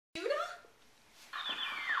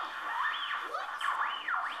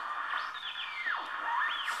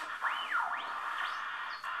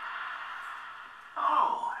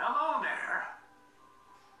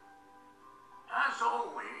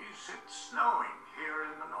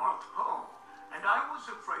and I was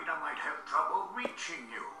afraid I might have trouble reaching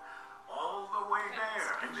you. All the way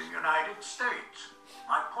there in the United States.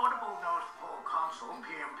 My portable North Pole console,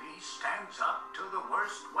 PMP, stands up to the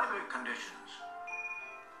worst weather conditions.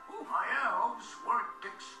 My elves worked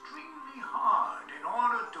extremely hard in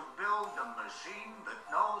order to build a machine that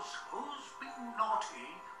knows who's been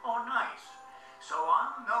naughty or nice. So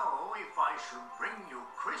I'll know if I should bring you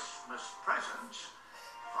Christmas presents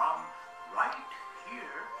from right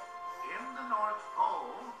here in the North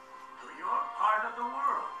Pole to your part of the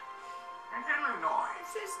world. In Illinois.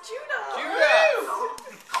 This is Judah. Judah! So,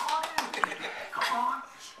 come on in. Come on.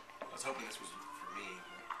 I was hoping this was for me.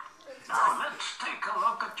 Now let's take a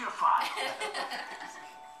look at your file.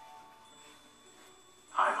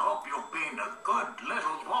 I hope you've been a good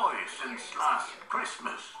little boy since last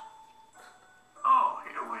Christmas. Oh,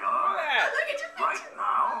 here we are. Look at your Right picture.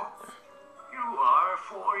 now, you are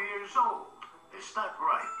 4 years old. Is that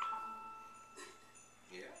right?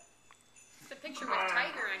 Yeah. The picture with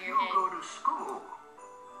Tiger on your you head. go to school.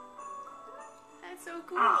 That's so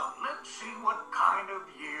cool. Now, let's see what kind of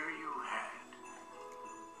year you had.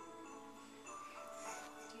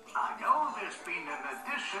 I know there's been an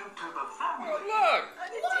addition to the family. Oh, look!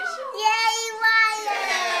 An addition. Yay,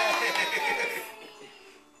 Wyatt!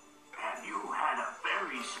 And you had a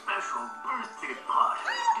very special birthday party,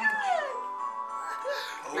 didn't you?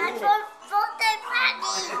 That's our birthday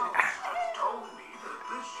party. Adults have told me that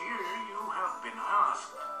this year you have been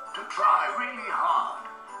asked to try really hard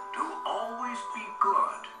to always be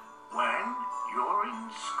good when you're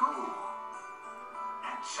in school.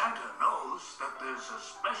 And Santa knows that there's a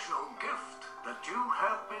special gift that you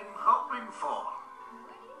have been hoping for.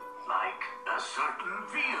 Like a certain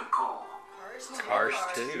vehicle. Cars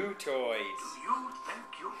 2 toys. Do you think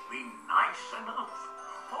you've been nice enough?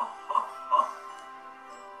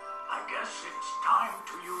 I guess it's time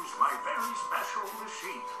to use my very special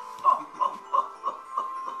machine.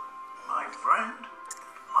 My friend,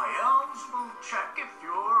 my elves will check if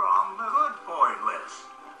you're on the good boy list.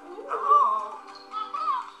 Hello?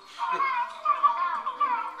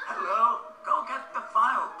 Hello? Go get the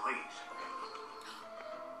file, please.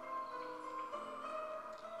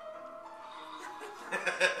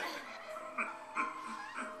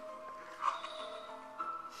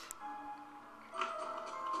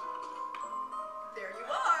 There you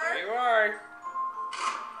are. There you are.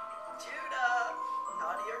 Judah.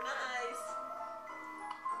 Naughty or nice?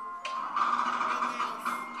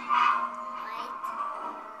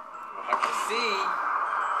 We'll have to see.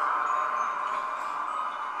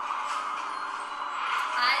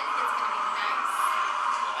 I think it's gonna be nice.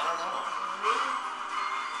 I don't know.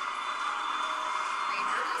 Are you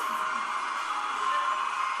nervous?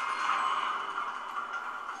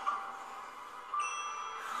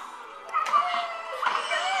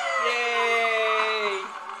 Yay!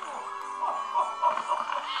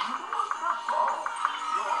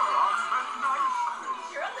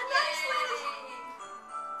 You're on the nice list.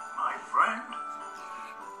 My friend,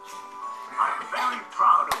 I'm very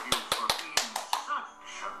proud of you for being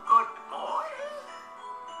such a good boy.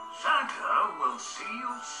 Santa will see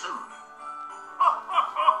you soon.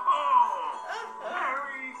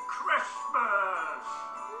 Merry Christmas!